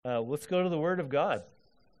Let's go to the Word of God.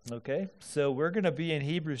 Okay, so we're going to be in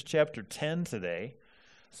Hebrews chapter 10 today.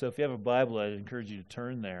 So if you have a Bible, I'd encourage you to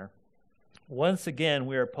turn there. Once again,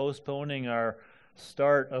 we are postponing our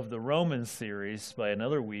start of the Romans series by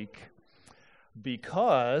another week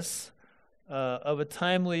because of a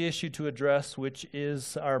timely issue to address, which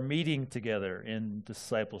is our meeting together in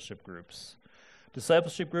discipleship groups.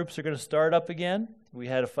 Discipleship groups are going to start up again. We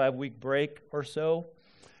had a 5-week break or so.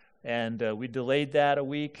 And we delayed that a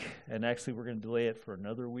week, and actually we're going to delay it for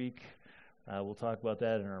another week. We'll talk about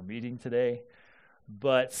that in our meeting today.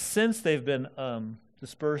 But since they've been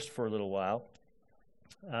dispersed for a little while,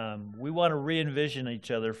 we want to re-envision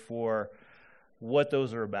each other for what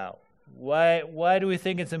those are about. Why do we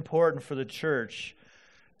think it's important for the church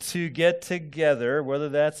to get together, whether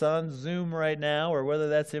that's on Zoom right now or whether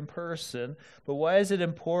that's in person? But why is it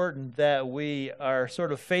important that we are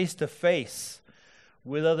sort of face-to-face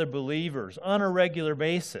with other believers on a regular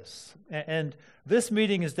basis? And this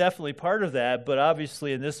meeting is definitely part of that, but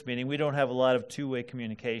obviously in this meeting we don't have a lot of two-way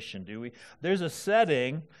communication, do we? There's a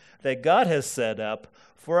setting that God has set up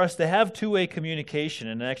for us to have two-way communication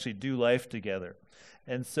and actually do life together.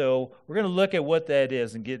 And so we're going to look at what that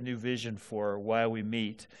is and get new vision for why we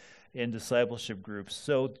meet in discipleship groups.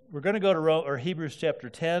 So we're going to go to Hebrews chapter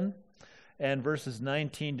 10 and verses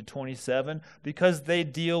 19 to 27, because they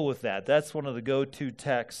deal with that. That's one of the go-to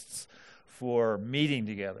texts for meeting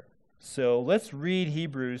together. So let's read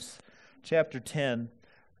Hebrews chapter 10,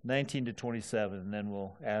 19 to 27, and then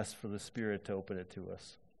we'll ask for the Spirit to open it to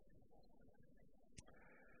us.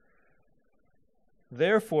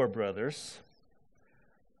 Therefore, brothers,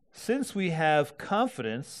 since we have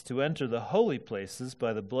confidence to enter the holy places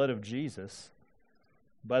by the blood of Jesus,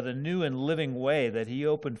 by the new and living way that he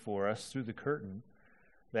opened for us through the curtain,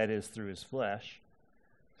 that is, through his flesh.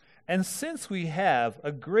 And since we have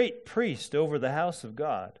a great priest over the house of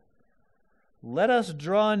God, let us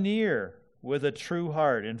draw near with a true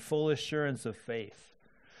heart in full assurance of faith,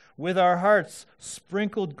 with our hearts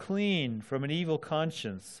sprinkled clean from an evil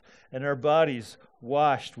conscience and our bodies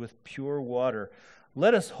washed with pure water.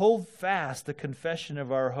 Let us hold fast the confession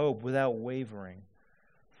of our hope without wavering,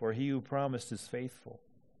 for he who promised is faithful.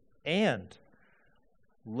 And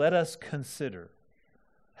let us consider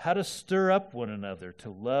how to stir up one another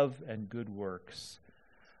to love and good works,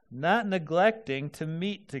 not neglecting to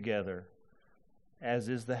meet together, as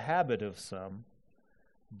is the habit of some,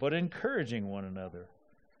 but encouraging one another,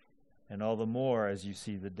 and all the more as you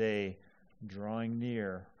see the day drawing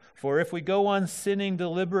near. For if we go on sinning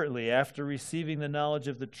deliberately after receiving the knowledge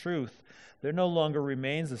of the truth, there no longer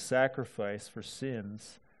remains a sacrifice for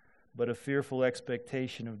sins, but a fearful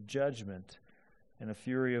expectation of judgment and a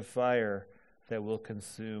fury of fire that will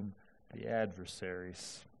consume the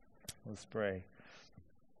adversaries. Let's pray.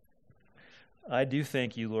 I do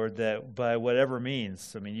thank you, Lord, that by whatever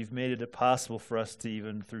means, you've made it possible for us to,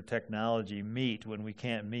 even through technology, meet when we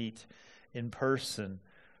can't meet in person.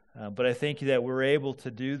 But I thank you that we're able to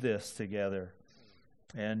do this together.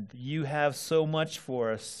 And you have so much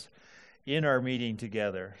for us in our meeting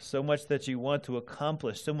together, so much that you want to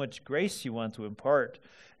accomplish, so much grace you want to impart,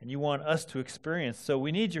 and you want us to experience. So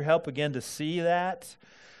we need your help again to see that,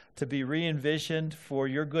 to be re-envisioned for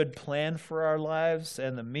your good plan for our lives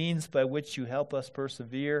and the means by which you help us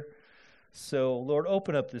persevere. So, Lord,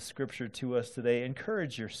 open up this scripture to us today.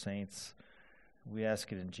 Encourage your saints. We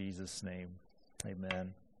ask it in Jesus' name.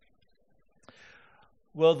 Amen.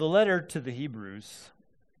 Well, the letter to the Hebrews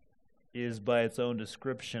is, by its own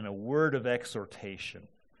description, a word of exhortation.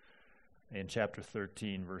 In chapter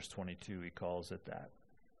 13, verse 22, he calls it that.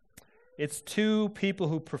 It's two people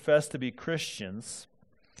who profess to be Christians,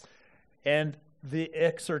 and the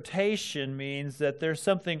exhortation means that there's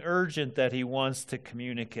something urgent that he wants to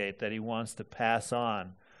communicate, that he wants to pass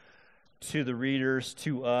on to the readers,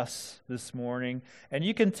 to us this morning. And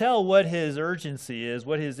you can tell what his urgency is,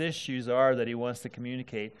 what his issues are that he wants to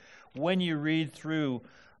communicate when you read through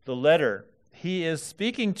the letter. He is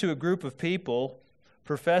speaking to a group of people,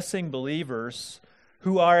 professing believers,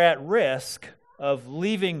 who are at risk of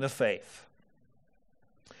leaving the faith.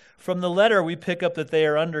 From the letter, we pick up that they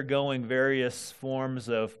are undergoing various forms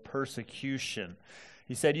of persecution.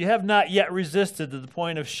 He said, you have not yet resisted to the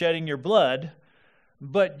point of shedding your blood,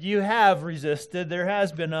 but you have resisted. There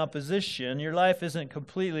has been opposition. Your life isn't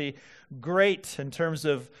completely great in terms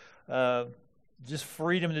of just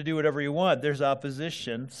freedom to do whatever you want. There's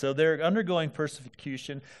opposition. So they're undergoing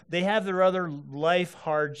persecution. They have their other life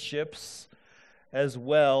hardships as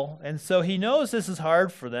well. And so he knows this is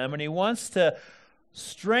hard for them, and he wants to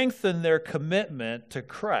strengthen their commitment to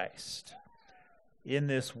Christ in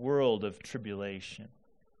this world of tribulation.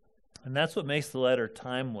 And that's what makes the letter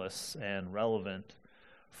timeless and relevant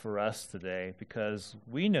for us today, because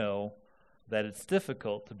we know that it's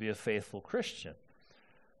difficult to be a faithful Christian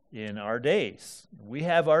in our days. We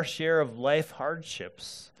have our share of life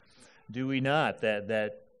hardships, do we not,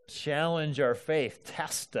 that challenge our faith,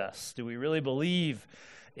 test us. Do we really believe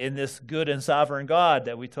in this good and sovereign God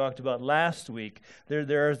that we talked about last week?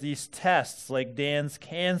 There are these tests like Dan's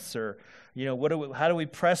cancer. How do we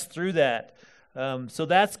press through that? So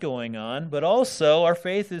that's going on. But also our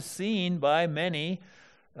faith is seen by many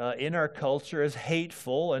in our culture as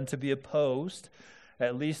hateful and to be opposed,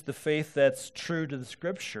 at least the faith that's true to the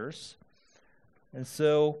Scriptures. And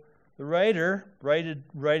so the writer,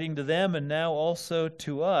 writing to them and now also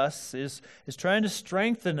to us, is trying to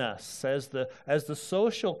strengthen us as the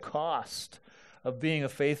social cost of being a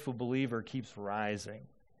faithful believer keeps rising.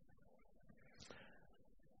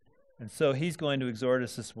 And so he's going to exhort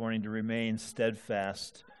us this morning to remain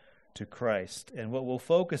steadfast to Christ. And what we'll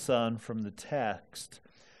focus on from the text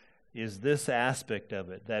is this aspect of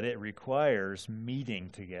it, that it requires meeting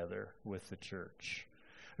together with the church.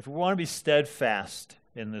 If we want to be steadfast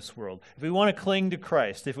in this world, if we want to cling to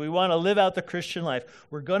Christ, if we want to live out the Christian life,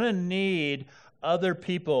 we're going to need other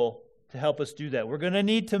people to help us do that. We're going to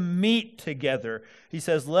need to meet together. He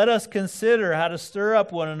says, let us consider how to stir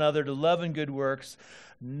up one another to love and good works,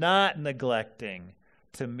 not neglecting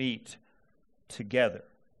to meet together.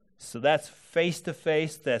 So that's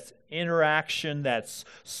face-to-face, that's interaction, that's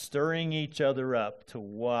stirring each other up to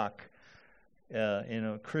walk in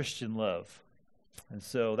a Christian love. And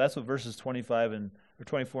so that's what verses 24 and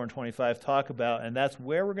 25 talk about, and that's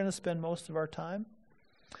where we're going to spend most of our time.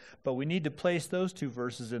 But we need to place those two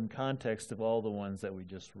verses in context of all the ones that we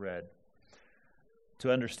just read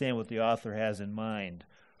to understand what the author has in mind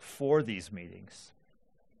for these meetings.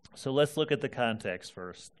 So let's look at the context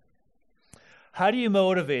first. How do you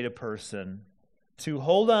motivate a person to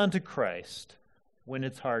hold on to Christ when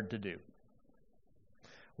it's hard to do?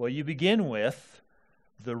 Well, you begin with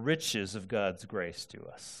the riches of God's grace to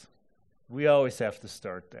us. We always have to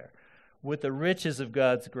start there. With the riches of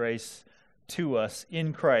God's grace to us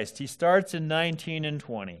in Christ. He starts in 19 and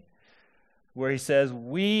 20, where he says,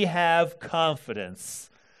 we have confidence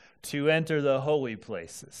to enter the holy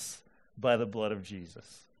places by the blood of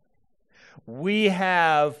Jesus. We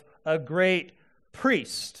have a great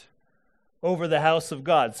priest over the house of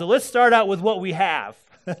God. So let's start out with what we have.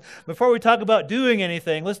 Before we talk about doing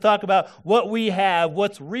anything, let's talk about what we have,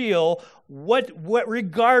 what's real, what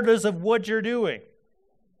regardless of what you're doing.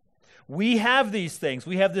 We have these things.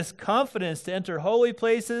 We have this confidence to enter holy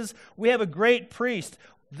places. We have a great priest.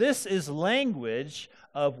 This is language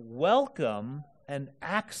of welcome and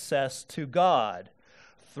access to God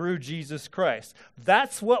through Jesus Christ.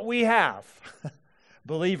 That's what we have,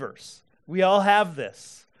 believers. We all have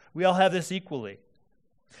this. We all have this equally.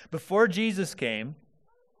 Before Jesus came,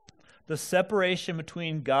 the separation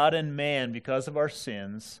between God and man because of our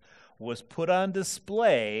sins was put on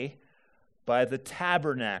display by the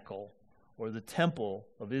tabernacle or the temple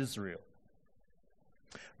of Israel.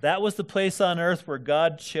 That was the place on earth where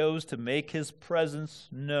God chose to make his presence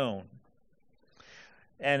known.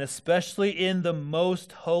 And especially in the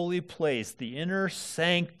most holy place, the inner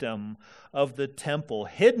sanctum of the temple,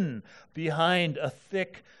 hidden behind a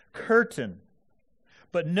thick curtain.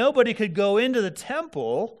 But nobody could go into the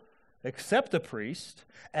temple except the priest,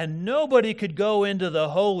 and nobody could go into the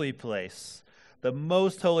holy place, the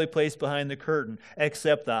most holy place behind the curtain,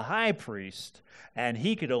 except the high priest, and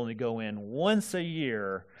he could only go in once a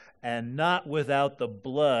year and not without the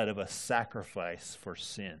blood of a sacrifice for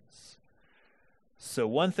sins. So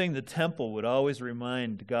one thing the temple would always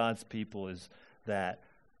remind God's people is that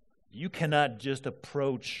you cannot just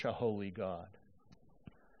approach a holy God.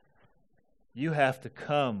 You have to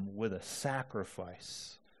come with a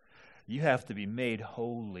sacrifice. You have to be made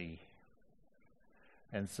holy.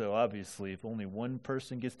 And so obviously, if only one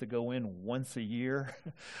person gets to go in once a year,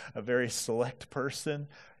 a very select person,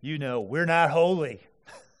 we're not holy.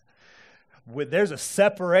 There's a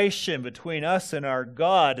separation between us and our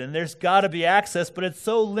God, and there's got to be access, but it's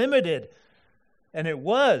so limited. And it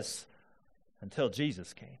was until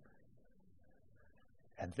Jesus came.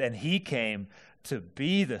 And then he came to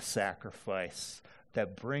be the sacrifice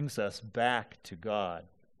that brings us back to God.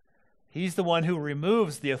 He's the one who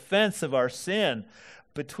removes the offense of our sin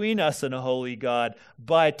between us and a holy God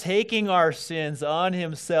by taking our sins on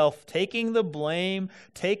himself, taking the blame,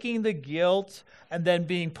 taking the guilt, and then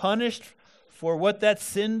being punished for what that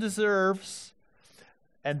sin deserves.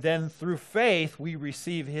 And then through faith, we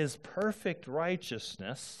receive his perfect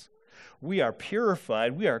righteousness. We are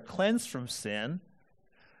purified. We are cleansed from sin.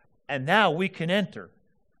 And now we can enter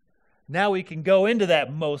Now we can go into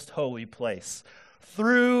that most holy place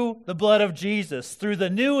through the blood of Jesus, through the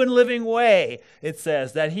new and living way, it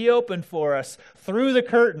says, that he opened for us through the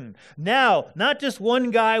curtain. Now, not just one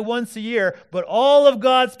guy once a year, but all of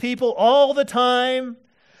God's people all the time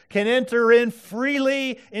can enter in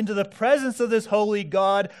freely into the presence of this holy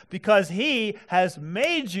God because he has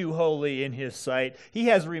made you holy in his sight. He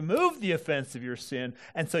has removed the offense of your sin,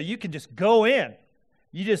 and so you can just go in.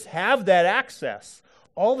 You just have that access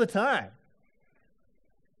all the time.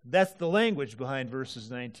 That's the language behind verses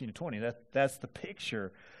 19 to 20. That's the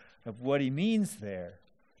picture of what he means there.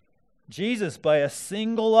 Jesus, by a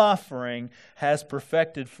single offering, has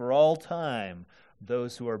perfected for all time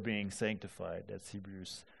those who are being sanctified. That's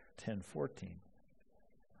Hebrews 10:14.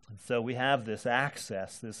 And so we have this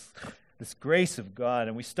access, this grace of God,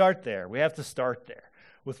 and we start there. We have to start there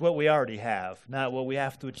with what we already have, not what we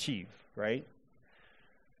have to achieve, right?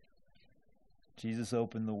 Jesus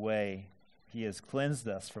opened the way. He has cleansed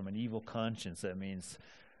us from an evil conscience. That means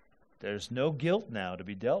there's no guilt now to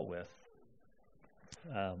be dealt with.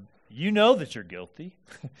 You know that you're guilty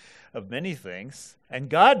of many things, and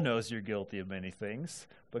God knows you're guilty of many things,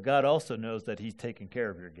 but God also knows that he's taken care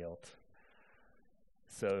of your guilt.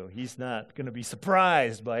 So he's not going to be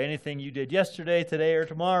surprised by anything you did yesterday, today, or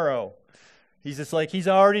tomorrow. He's just like, he's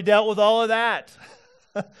already dealt with all of that.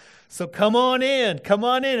 So come on in. Come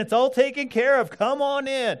on in. It's all taken care of. Come on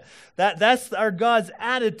in. That's our God's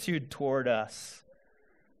attitude toward us.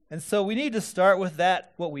 And so we need to start with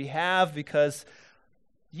that, what we have, because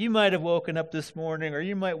you might have woken up this morning, or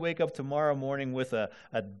you might wake up tomorrow morning with a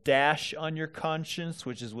dash on your conscience,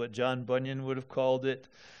 which is what John Bunyan would have called it,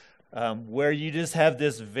 where you just have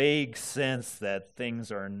this vague sense that things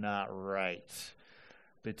are not right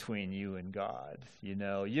between you and God. You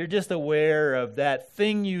know, you're just aware of that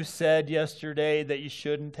thing you said yesterday that you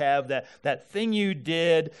shouldn't have, that thing you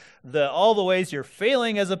did, all the ways you're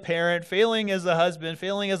failing as a parent, failing as a husband,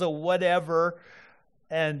 failing as a whatever,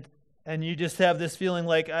 and you just have this feeling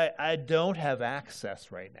like, I don't have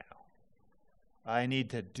access right now. I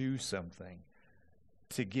need to do something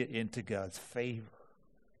to get into God's favor.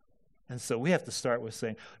 And so we have to start with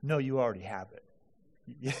saying, no, you already have it.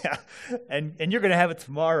 Yeah, and you're going to have it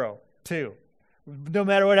tomorrow, too. No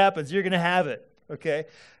matter what happens, you're going to have it, okay?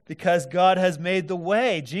 Because God has made the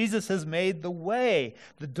way. Jesus has made the way.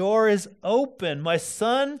 The door is open. My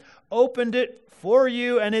Son opened it for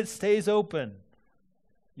you, and it stays open.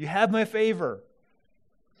 You have my favor.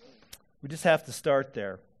 We just have to start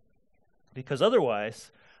there. Because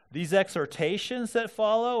otherwise, these exhortations that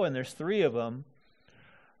follow, and there's 3 of them,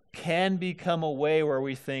 can become a way where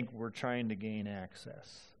we think we're trying to gain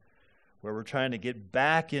access, where we're trying to get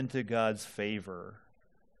back into God's favor.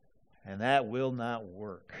 And that will not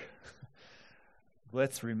work.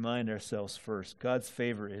 Let's remind ourselves first, God's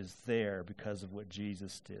favor is there because of what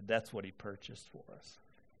Jesus did. That's what he purchased for us.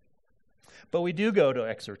 But we do go to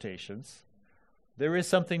exhortations. There is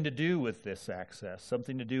something to do with this access,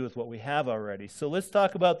 something to do with what we have already. So let's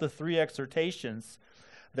talk about the 3 exhortations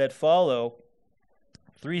that follow.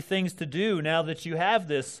 3 things to do now that you have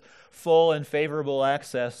this full and favorable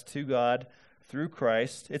access to God through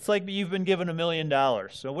Christ. It's like you've been given $1 million.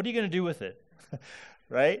 So what are you going to do with it?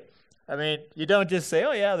 Right? I mean, you don't just say,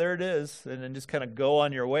 oh yeah, there it is, and then just kind of go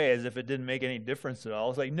on your way as if it didn't make any difference at all.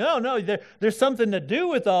 It's like, no, there's something to do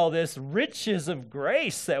with all this riches of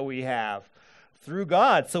grace that we have through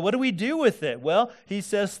God. So what do we do with it? Well, he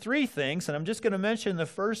says 3 things, and I'm just going to mention the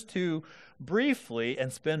first 2 briefly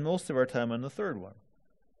and spend most of our time on the third one.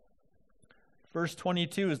 Verse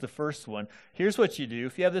 22 is the first one. Here's what you do.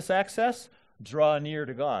 If you have this access, draw near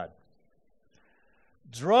to God.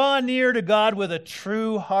 Draw near to God with a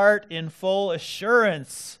true heart in full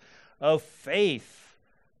assurance of faith.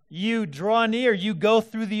 You draw near. You go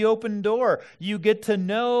through the open door. You get to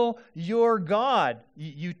know your God.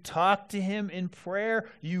 You talk to him in prayer.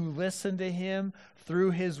 You listen to him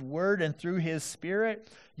through his word and through his spirit.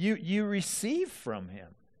 You receive from him.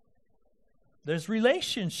 There's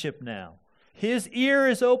relationship now. His ear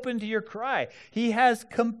is open to your cry. He has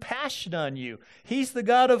compassion on you. He's the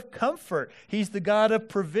God of comfort. He's the God of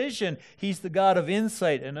provision. He's the God of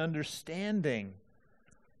insight and understanding.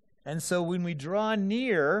 And so when we draw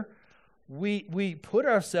near, we put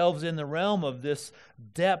ourselves in the realm of this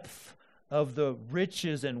depth of the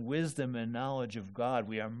riches and wisdom and knowledge of God.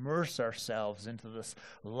 We immerse ourselves into this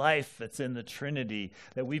life that's in the Trinity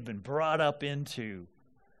that we've been brought up into.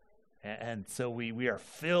 And so we are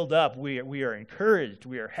filled up, we are encouraged,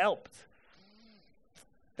 we are helped.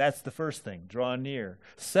 That's the first thing, draw near.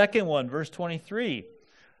 Second one, verse 23,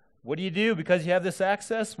 What do you do because you have this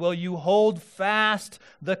access? Well, you hold fast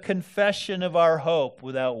the confession of our hope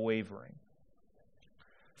without wavering.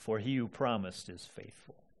 For he who promised is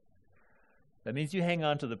faithful. That means you hang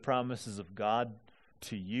on to the promises of God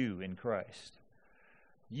to you in Christ.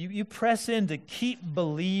 You press in to keep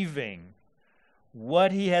believing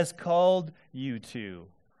what he has called you to.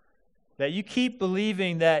 That you keep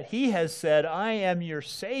believing that he has said, I am your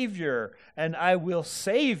Savior and I will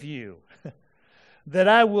save you. That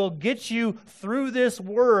I will get you through this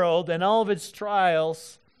world and all of its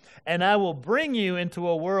trials, and I will bring you into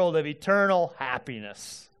a world of eternal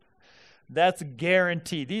happiness. That's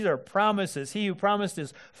guaranteed. These are promises. He who promised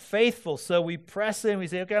is faithful. So we press in. We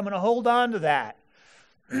say, okay, I'm going to hold on to that.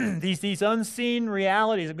 these unseen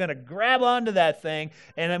realities. I'm going to grab onto that thing,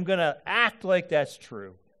 and I'm going to act like that's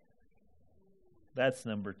true. That's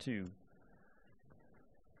number 2.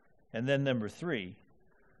 And then number 3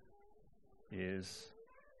 is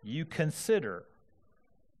you consider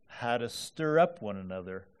how to stir up one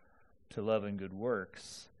another to love and good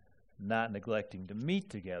works, not neglecting to meet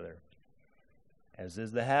together, as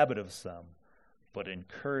is the habit of some, but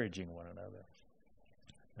encouraging one another.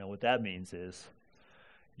 Now what that means is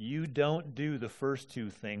you don't do the first 2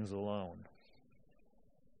 things alone.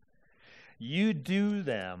 You do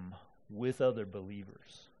them with other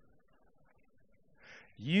believers.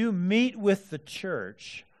 You meet with the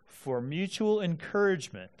church for mutual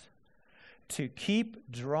encouragement to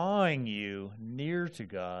keep drawing you near to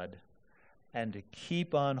God and to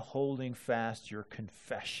keep on holding fast your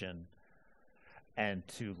confession and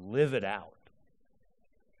to live it out.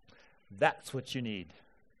 That's what you need.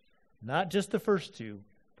 Not just the first 2,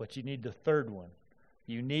 but you need the third one.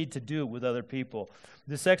 You need to do it with other people.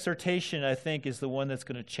 This exhortation, I think, is the one that's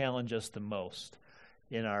going to challenge us the most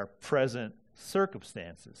in our present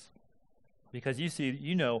circumstances. Because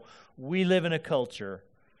we live in a culture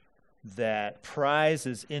that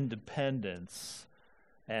prizes independence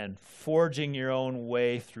and forging your own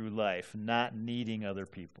way through life, not needing other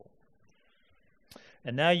people.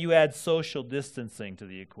 And now you add social distancing to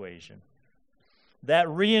the equation. That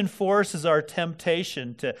reinforces our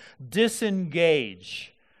temptation to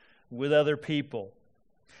disengage with other people.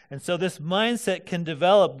 And so this mindset can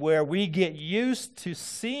develop where we get used to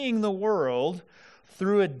seeing the world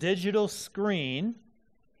through a digital screen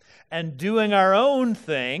and doing our own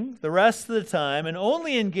thing the rest of the time and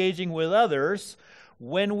only engaging with others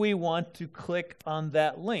when we want to click on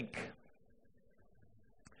that link.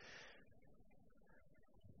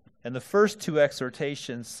 And the first 2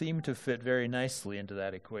 exhortations seem to fit very nicely into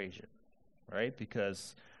that equation, right?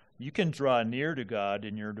 Because you can draw near to God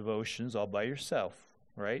in your devotions all by yourself,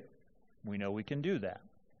 right? We know we can do that.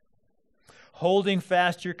 Holding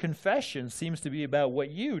fast your confession seems to be about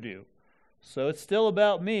what you do. So it's still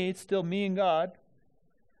about me. It's still me and God.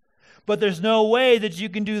 But there's no way that you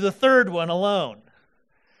can do the third one alone.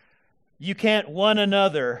 You can't one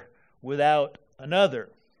another without another.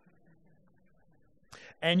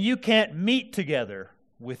 And you can't meet together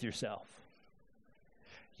with yourself.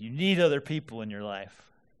 You need other people in your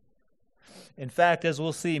life. In fact, as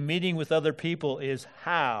we'll see, meeting with other people is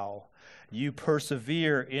how you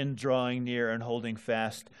persevere in drawing near and holding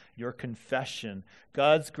fast your confession.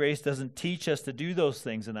 God's grace doesn't teach us to do those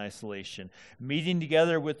things in isolation. Meeting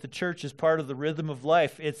together with the church is part of the rhythm of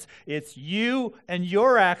life. It's you and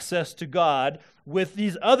your access to God with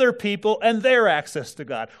these other people and their access to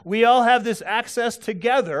God. We all have this access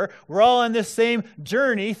together. We're all on this same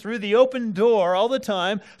journey through the open door all the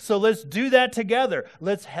time. So let's do that together.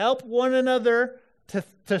 Let's help one another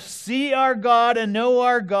to see our God and know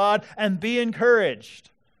our God and be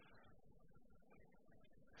encouraged.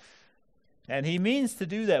 And he means to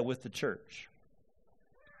do that with the church.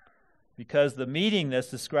 Because the meeting that's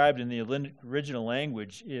described in the original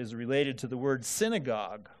language is related to the word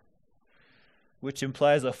synagogue, which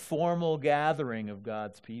implies a formal gathering of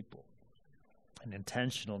God's people, an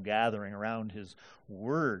intentional gathering around his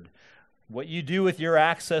word. What you do with your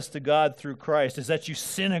access to God through Christ is that you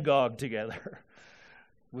synagogue together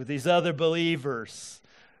with these other believers,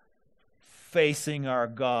 facing our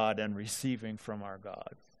God and receiving from our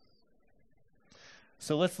God.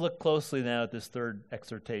 So let's look closely now at this third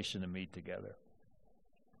exhortation to meet together,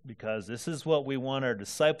 because this is what we want our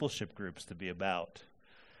discipleship groups to be about.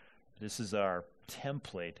 This is our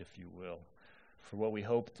template, if you will, for what we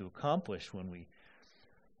hope to accomplish when we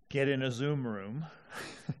get in a Zoom room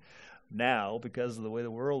now because of the way the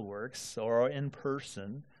world works, or in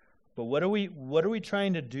person. But what are we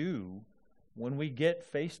trying to do when we get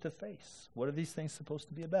face to face? What are these things supposed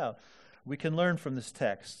to be about? We can learn from this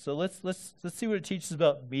text. So let's see what it teaches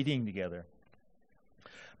about meeting together.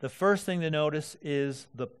 the first thing to notice is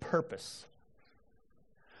the purpose.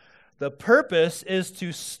 The purpose is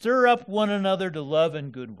to stir up one another to love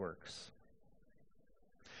and good works.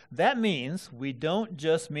 That means we don't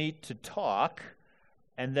just meet to talk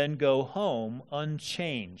and then go home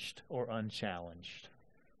unchanged or unchallenged.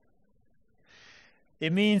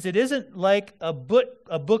 It means it isn't like a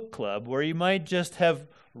book club where you might just have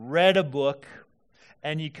read a book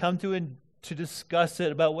and you come to discuss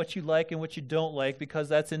it about what you like and what you don't like because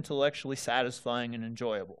that's intellectually satisfying and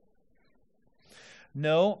enjoyable.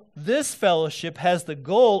 No, this fellowship has the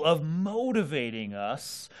goal of motivating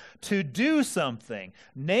us to do something,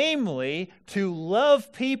 namely to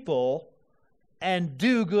love people and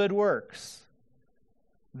do good works.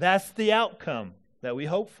 That's the outcome that we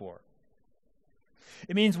hope for.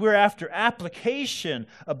 It means we're after application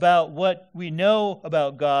about what we know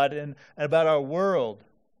about God and about our world.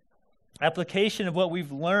 Application of what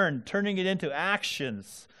we've learned, turning it into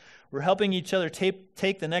actions. We're helping each other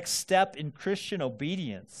take the next step in Christian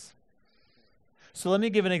obedience. So let me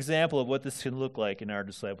give an example of what this can look like in our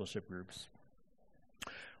discipleship groups.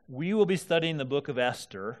 We will be studying the book of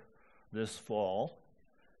Esther this fall.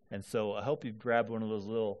 And so I hope you've grabbed one of those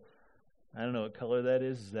little, I don't know what color that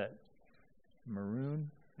is. Is that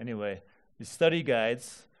maroon? Anyway, these study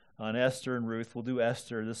guides on Esther and Ruth. We'll do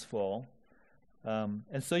Esther this fall.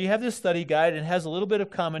 And so you have this study guide, and it has a little bit of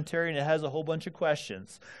commentary, and it has a whole bunch of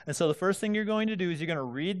questions. And so the first thing you're going to do is you're going to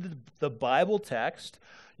read the Bible text,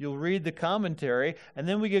 you'll read the commentary, and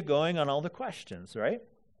then we get going on all the questions, right?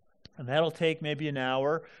 And that'll take maybe an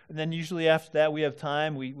hour, and then usually after that we have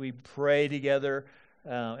time, we pray together,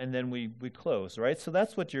 and then we close, right? So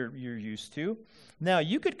that's what you're used to. Now,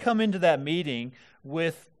 you could come into that meeting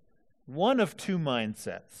with one of two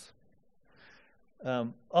mindsets.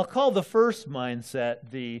 I'll call the first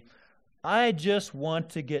mindset the I just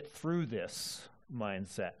want to get through this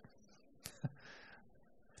mindset.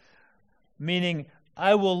 Meaning,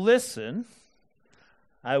 I will listen,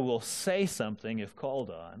 I will say something if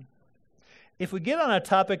called on. If we get on a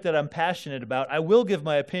topic that I'm passionate about, I will give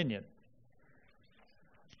my opinion.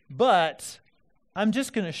 But I'm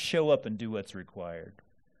just going to show up and do what's required.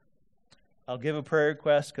 I'll give a prayer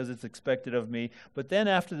request because it's expected of me. But then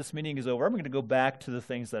after this meeting is over, I'm going to go back to the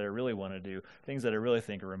things that I really want to do, things that I really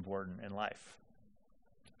think are important in life.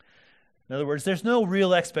 In other words, there's no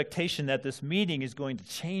real expectation that this meeting is going to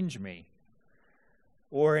change me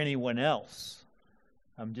or anyone else.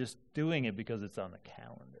 I'm just doing it because it's on the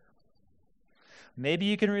calendar. Maybe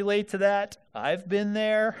you can relate to that. I've been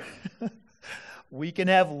there. We can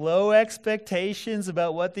have low expectations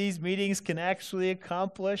about what these meetings can actually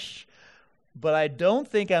accomplish. But I don't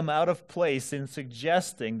think I'm out of place in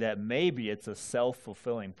suggesting that maybe it's a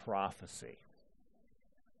self-fulfilling prophecy.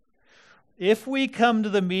 If we come to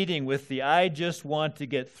the meeting with the I just want to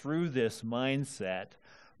get through this mindset,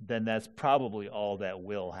 then that's probably all that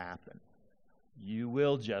will happen. You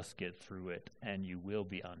will just get through it, and you will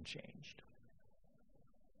be unchanged.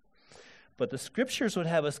 But the Scriptures would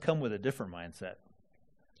have us come with a different mindset,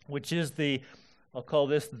 which is I'll call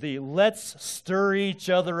this the let's stir each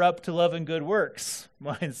other up to love and good works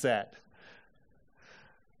mindset.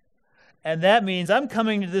 And that means I'm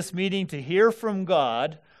coming to this meeting to hear from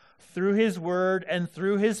God through His Word and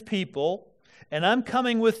through His people, and I'm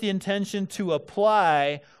coming with the intention to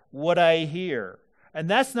apply what I hear. And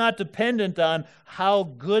that's not dependent on how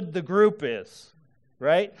good the group is.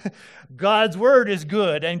 Right? God's Word is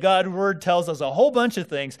good, and God's Word tells us a whole bunch of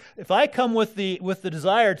things. If I come with the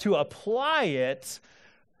desire to apply it,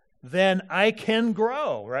 then I can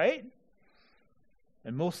grow, right?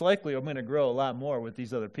 And most likely I'm going to grow a lot more with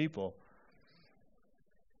these other people.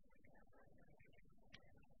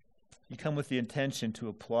 You come with the intention to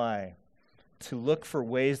apply, to look for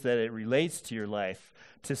ways that it relates to your life,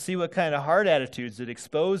 to see what kind of heart attitudes it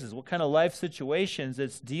exposes, what kind of life situations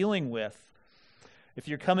it's dealing with. If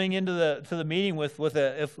you're coming into the meeting with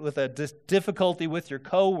a difficulty with your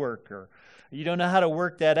coworker, you don't know how to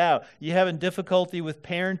work that out. You're having difficulty with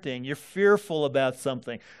parenting. You're fearful about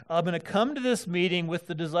something. I'm going to come to this meeting with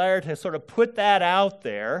the desire to sort of put that out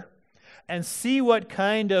there and see what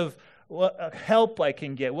kind of help I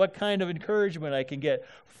can get, what kind of encouragement I can get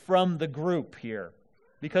from the group here,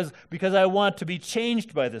 because I want to be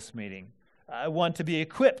changed by this meeting. I want to be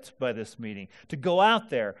equipped by this meeting to go out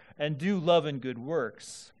there and do love and good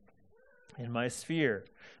works in my sphere.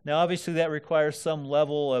 Now, obviously, that requires some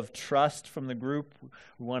level of trust from the group.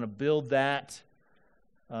 We want to build that.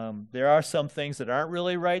 There are some things that aren't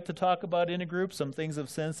really right to talk about in a group, some things of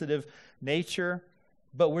sensitive nature,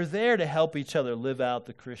 but we're there to help each other live out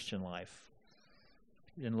the Christian life.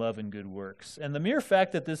 in love and good works. And the mere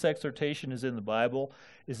fact that this exhortation is in the Bible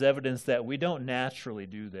is evidence that we don't naturally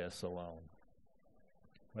do this alone.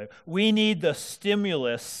 Right? We need the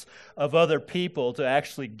stimulus of other people to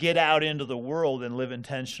actually get out into the world and live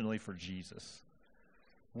intentionally for Jesus.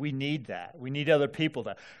 We need that. We need other people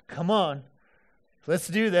to, come on, let's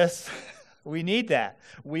do this. We need that.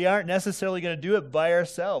 We aren't necessarily going to do it by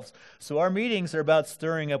ourselves. So our meetings are about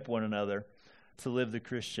stirring up one another to live the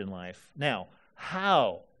Christian life. Now,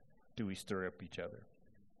 how do we stir up each other?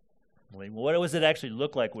 What does it actually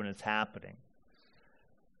look like when it's happening?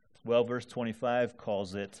 Well, verse 25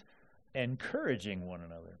 calls it encouraging one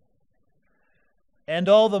another. And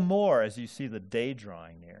all the more as you see the day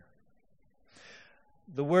drawing near.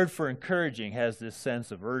 The word for encouraging has this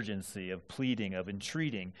sense of urgency, of pleading, of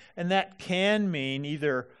entreating. And that can mean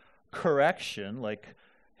either correction, like,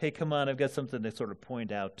 hey, come on, I've got something to sort of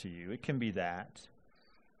point out to you. It can be that.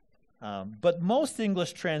 But most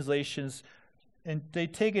English translations, and they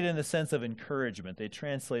take it in the sense of encouragement. They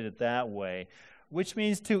translate it that way, which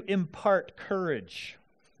means to impart courage,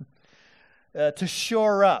 to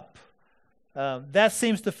shore up. That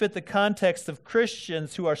seems to fit the context of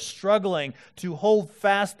Christians who are struggling to hold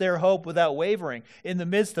fast their hope without wavering in the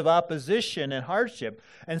midst of opposition and hardship.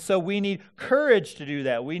 And so we need courage to do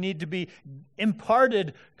that. We need to be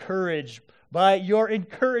imparted courage by your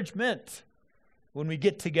encouragement when we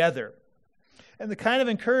get together. And the kind of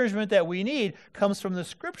encouragement that we need comes from the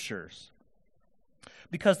Scriptures.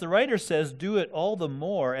 Because the writer says, do it all the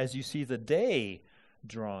more as you see the day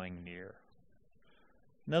drawing near.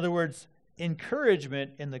 In other words,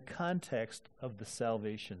 encouragement in the context of the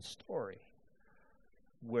salvation story,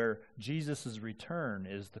 where Jesus' return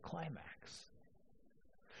is the climax.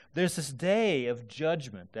 There's this day of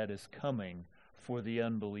judgment that is coming for the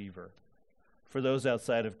unbeliever, for those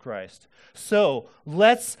outside of Christ. So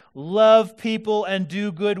let's love people and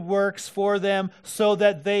do good works for them so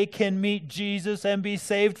that they can meet Jesus and be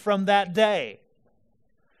saved from that day.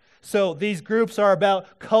 So these groups are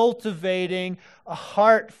about cultivating a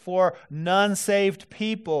heart for non-saved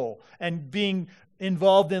people and being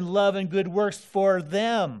involved in love and good works for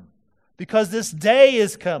them, because this day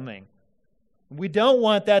is coming. We don't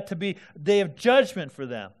want that to be a day of judgment for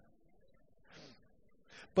them.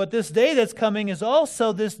 But this day that's coming is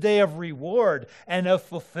also this day of reward and of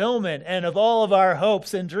fulfillment and of all of our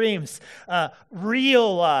hopes and dreams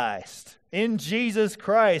realized in Jesus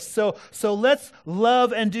Christ. So let's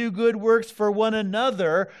love and do good works for one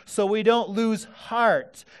another so we don't lose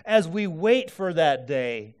heart as we wait for that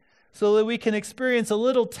day, so that we can experience a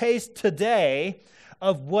little taste today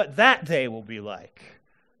of what that day will be like.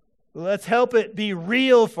 Let's help it be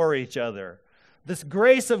real for each other. This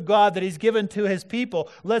grace of God that He's given to His people,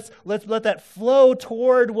 let's let that flow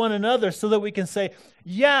toward one another so that we can say,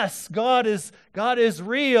 yes, God is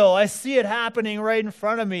real. I see it happening right in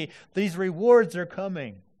front of me. These rewards are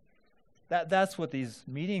coming. That's what these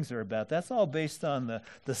meetings are about. That's all based on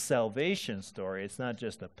the salvation story. It's not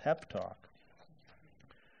just a pep talk.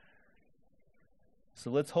 So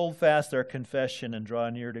let's hold fast our confession and draw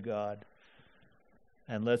near to God.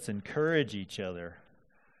 And let's encourage each other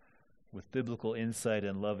with biblical insight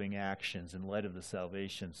and loving actions in light of the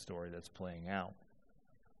salvation story that's playing out.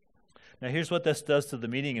 Now, here's what this does to the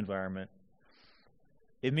meeting environment.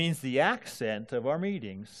 It means the accent of our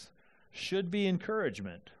meetings should be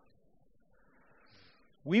encouragement.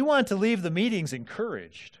 We want to leave the meetings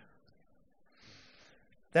encouraged.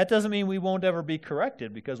 That doesn't mean we won't ever be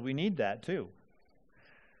corrected, because we need that too.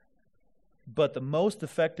 But the most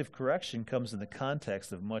effective correction comes in the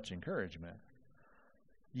context of much encouragement.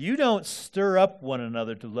 You don't stir up one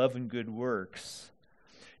another to love and good works.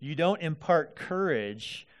 You don't impart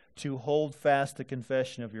courage to hold fast the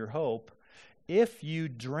confession of your hope if you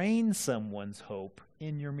drain someone's hope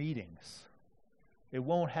in your meetings. It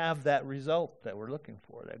won't have that result that we're looking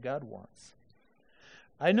for, that God wants.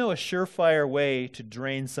 I know a surefire way to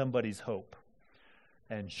drain somebody's hope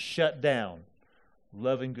and shut down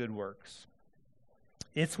love and good works.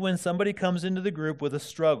 It's when somebody comes into the group with a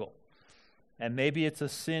struggle. And maybe it's a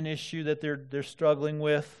sin issue that they're struggling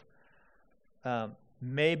with.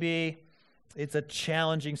 Maybe it's a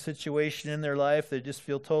challenging situation in their life. They just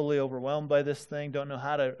feel totally overwhelmed by this thing, don't know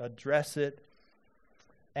how to address it.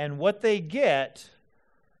 And what they get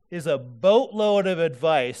is a boatload of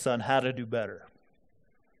advice on how to do better,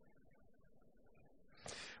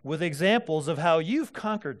 with examples of how you've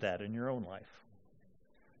conquered that in your own life.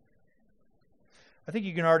 I think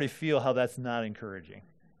you can already feel how that's not encouraging.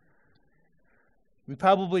 We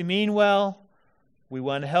probably mean well, we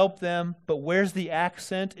want to help them, but where's the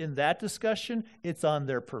accent in that discussion? It's on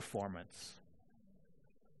their performance.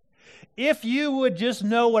 If you would just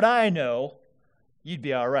know what I know, you'd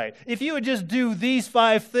be all right. If you would just do these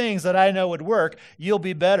 5 things that I know would work, you'll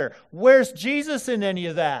be better. Where's Jesus in any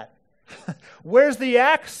of that? Where's the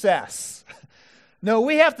access? No,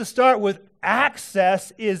 we have to start with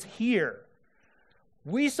access is here.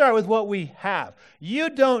 We start with what we have. You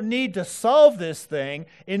don't need to solve this thing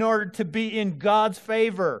in order to be in God's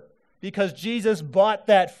favor, because Jesus bought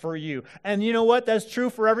that for you. And you know what? That's true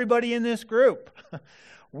for everybody in this group.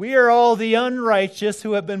 We are all the unrighteous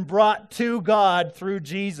who have been brought to God through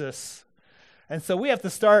Jesus. And so we have to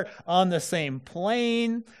start on the same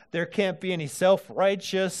plane. There can't be any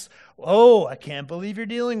self-righteous, oh, I can't believe you're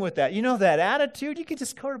dealing with that. You know, that attitude, you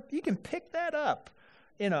can pick that up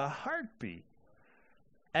in a heartbeat.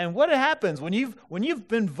 And what happens when you've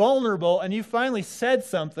been vulnerable and you finally said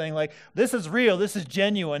something like, this is real, this is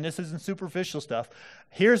genuine, this isn't superficial stuff.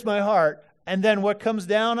 Here's my heart. And then what comes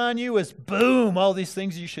down on you is, boom, all these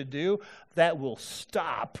things you should do. That will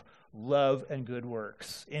stop love and good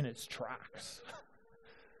works in its tracks.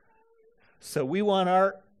 So we want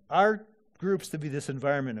our groups to be this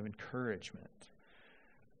environment of encouragement.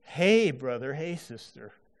 Hey, brother, hey,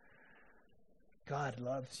 sister, God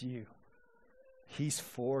loves you. He's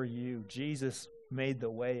for you. Jesus made the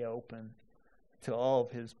way open to all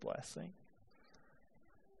of his blessing.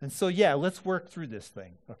 And so, let's work through this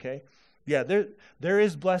thing, okay? Yeah, there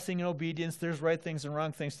is blessing and obedience. There's right things and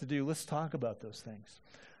wrong things to do. Let's talk about those things.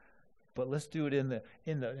 But let's do it in the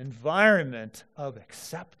environment of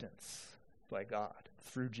acceptance by God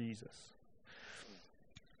through Jesus.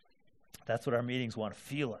 That's what our meetings want to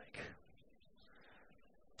feel like.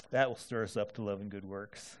 That will stir us up to love and good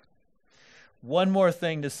works. One more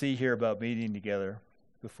thing to see here about meeting together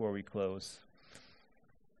before we close.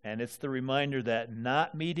 And it's the reminder that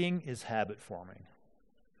not meeting is habit forming.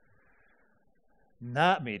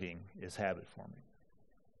 Not meeting is habit forming.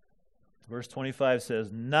 Verse 25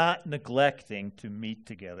 says, not neglecting to meet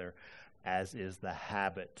together, as is the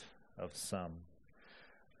habit of some.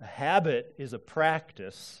 A habit is a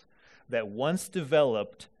practice that once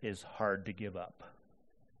developed is hard to give up.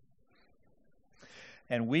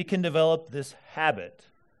 And we can develop this habit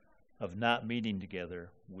of not meeting together,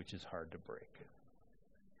 which is hard to break.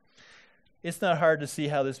 It's not hard to see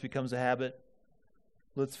how this becomes a habit.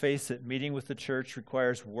 Let's face it, meeting with the church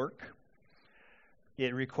requires work.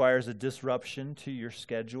 It requires a disruption to your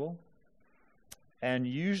schedule. And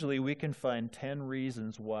usually we can find 10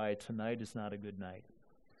 reasons why tonight is not a good night,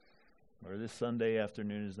 or this Sunday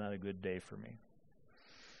afternoon is not a good day for me.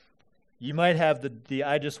 You might have the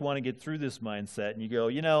I just want to get through this mindset, and you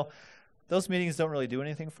go, those meetings don't really do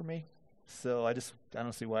anything for me, so I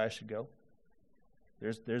don't see why I should go.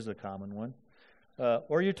 There's a common one.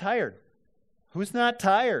 Or you're tired. Who's not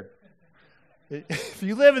tired? If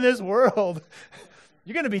you live in this world,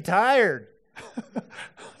 you're going to be tired.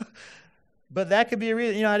 But that could be a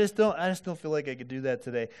reason. I just don't feel like I could do that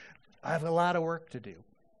today. I have a lot of work to do.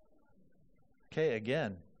 Okay,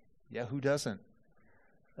 again, who doesn't?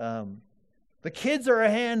 The kids are a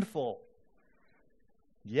handful.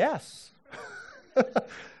 Yes.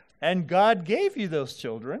 And God gave you those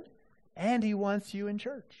children, and he wants you in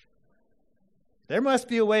church. There must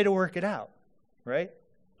be a way to work it out, right?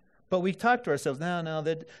 But we talk to ourselves, no,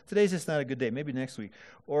 today's just not a good day, maybe next week.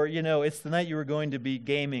 Or, it's the night you were going to be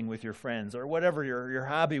gaming with your friends, or whatever your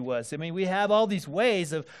hobby was. I mean, we have all these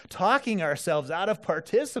ways of talking ourselves out of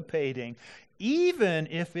participating, even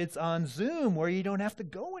if it's on Zoom where you don't have to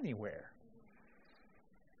go anywhere.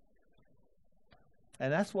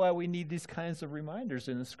 And that's why we need these kinds of reminders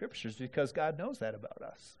in the scriptures, because God knows that about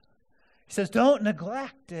us. He says, don't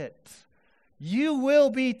neglect it. You will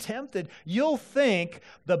be tempted. You'll think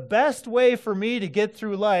the best way for me to get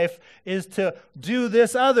through life is to do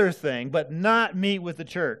this other thing, but not meet with the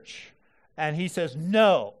church. And he says,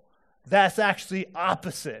 no, that's actually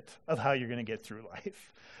opposite of how you're going to get through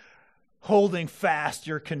life. Holding fast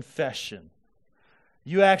your confession.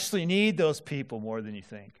 You actually need those people more than you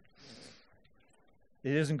think.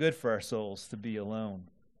 It isn't good for our souls to be alone.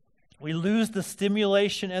 We lose the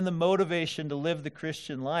stimulation and the motivation to live the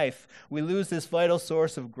Christian life. We lose this vital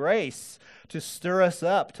source of grace to stir us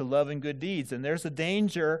up to love and good deeds. And there's a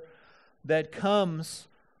danger that comes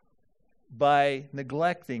by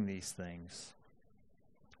neglecting these things,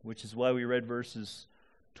 which is why we read verses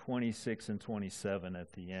 26 and 27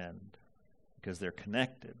 at the end, because they're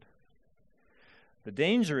connected. The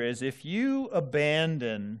danger is if you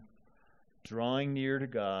abandon drawing near to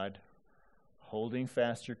God, holding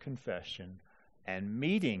fast your confession, and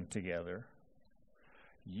meeting together,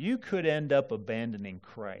 you could end up abandoning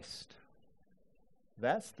Christ.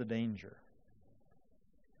 That's the danger.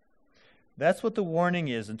 That's what the warning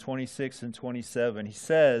is in 26 and 27. He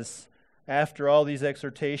says, after all these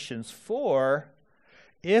exhortations, for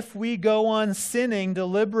if we go on sinning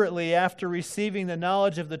deliberately after receiving the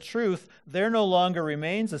knowledge of the truth, there no longer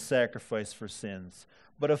remains a sacrifice for sins,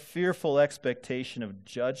 but a fearful expectation of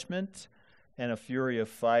judgment and a fury of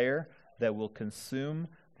fire that will consume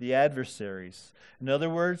the adversaries. In other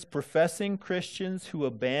words, professing Christians who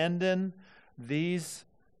abandon these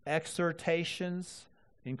exhortations,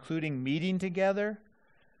 including meeting together,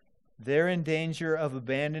 they're in danger of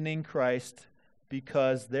abandoning Christ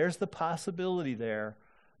because there's the possibility there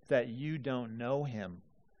that you don't know him,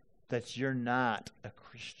 that you're not a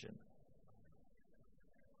Christian.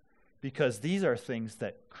 Because these are things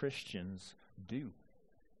that Christians do.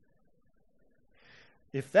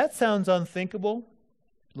 If that sounds unthinkable,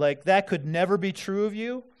 like that could never be true of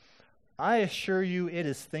you, I assure you it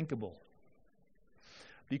is thinkable.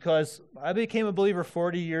 Because I became a believer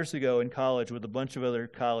 40 years ago in college with a bunch of other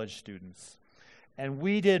college students. And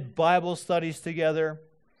we did Bible studies together.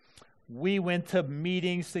 We went to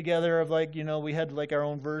meetings together of we had our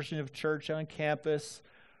own version of church on campus.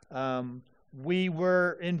 We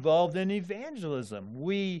were involved in evangelism.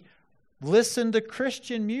 We listened to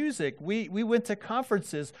Christian music. We went to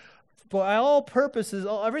conferences. By all purposes,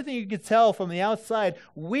 everything you could tell from the outside,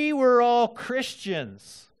 we were all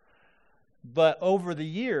Christians. But over the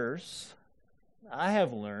years, I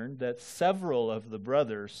have learned that several of the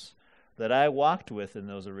brothers that I walked with in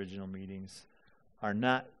those original meetings are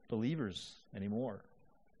not believers anymore.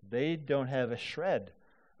 They don't have a shred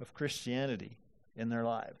of Christianity in their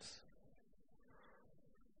lives.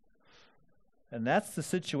 And that's the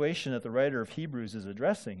situation that the writer of Hebrews is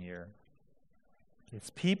addressing here. It's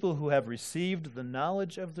people who have received the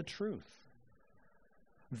knowledge of the truth.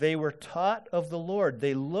 They were taught of the Lord.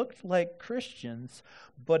 They looked like Christians,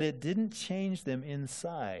 but it didn't change them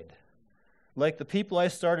inside. Like the people I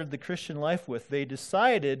started the Christian life with, they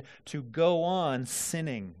decided to go on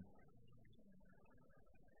sinning.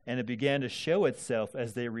 And it began to show itself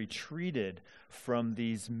as they retreated from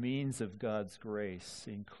these means of God's grace,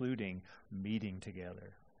 including meeting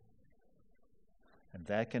together. And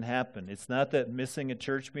that can happen. It's not that missing a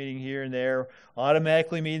church meeting here and there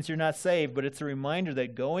automatically means you're not saved, but it's a reminder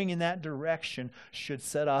that going in that direction should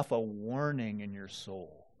set off a warning in your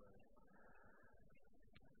soul.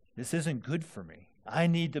 This isn't good for me. I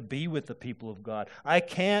need to be with the people of God. I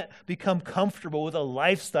can't become comfortable with a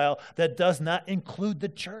lifestyle that does not include the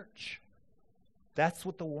church. That's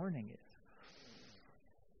what the warning is.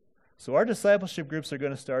 So our discipleship groups are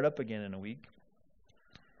going to start up again in a week.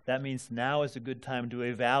 That means now is a good time to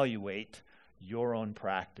evaluate your own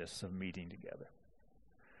practice of meeting together.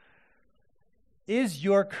 Is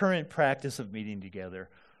your current practice of meeting together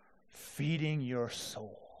feeding your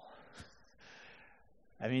soul?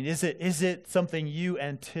 I mean, is it something you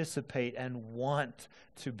anticipate and want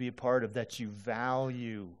to be a part of, that you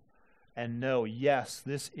value and know, yes,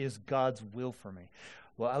 this is God's will for me?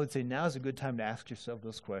 Well, I would say now is a good time to ask yourself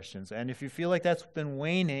those questions. And if you feel like that's been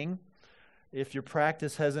waning, if your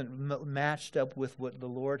practice hasn't matched up with what the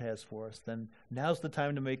Lord has for us, then now's the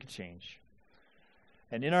time to make a change.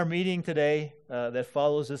 And in our meeting today that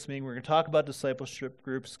follows this meeting, we're going to talk about discipleship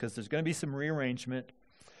groups because there's going to be some rearrangement.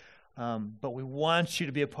 But we want you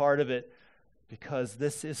to be a part of it because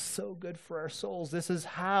this is so good for our souls. This is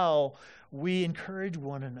how we encourage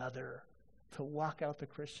one another to walk out the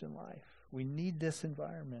Christian life. We need this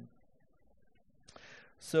environment.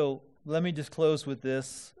 So let me just close with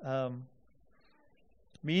this.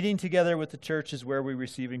 Meeting together with the church is where we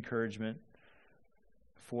receive encouragement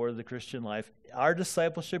for the Christian life. Our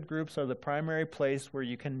discipleship groups are the primary place where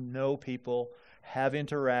you can know people, have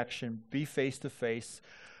interaction, be face-to-face,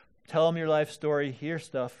 tell them your life story, hear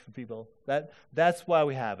stuff from people. That's why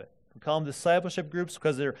we have it. We call them discipleship groups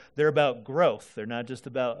because they're about growth. They're not just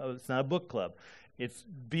about, it's not a book club. It's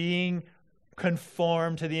being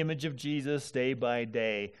conformed to the image of Jesus day by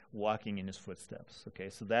day, walking in his footsteps.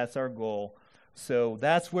 Okay, so that's our goal. So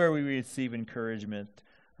that's where we receive encouragement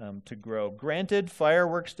to grow. Granted,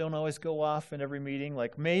 fireworks don't always go off in every meeting.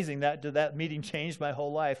 Like, amazing, that meeting changed my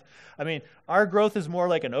whole life. I mean, our growth is more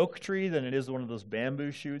like an oak tree than it is one of those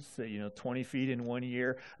bamboo shoots that, 20 feet in 1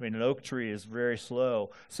 year. I mean, an oak tree is very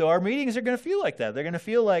slow. So our meetings are going to feel like that. They're going to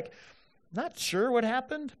feel like, not sure what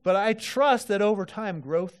happened, but I trust that over time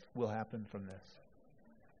growth will happen from this.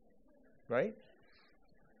 Right?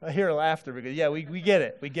 I hear laughter because, yeah, we get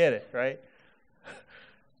it. We get it, right?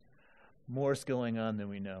 More's going on than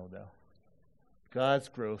we know, though. God's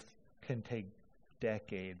growth can take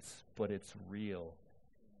decades, but it's real.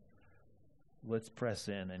 Let's press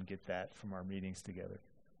in and get that from our meetings together.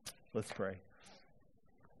 Let's pray.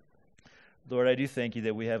 Lord, I do thank you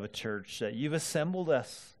that we have a church, that you've assembled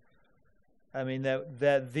us. I mean,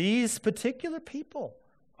 that these particular people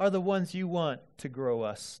are the ones you want to grow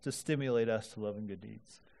us, to stimulate us to love and good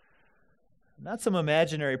deeds. Not some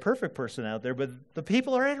imaginary perfect person out there, but the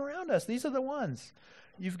people right around us. These are the ones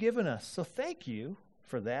you've given us. So thank you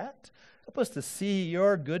for that. Help us to see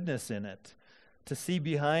your goodness in it, to see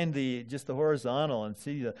behind just the horizontal and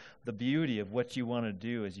see the beauty of what you want to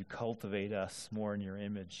do as you cultivate us more in your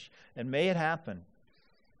image. And may it happen.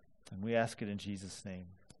 And we ask it in Jesus' name.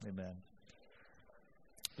 Amen.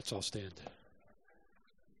 Let's all stand.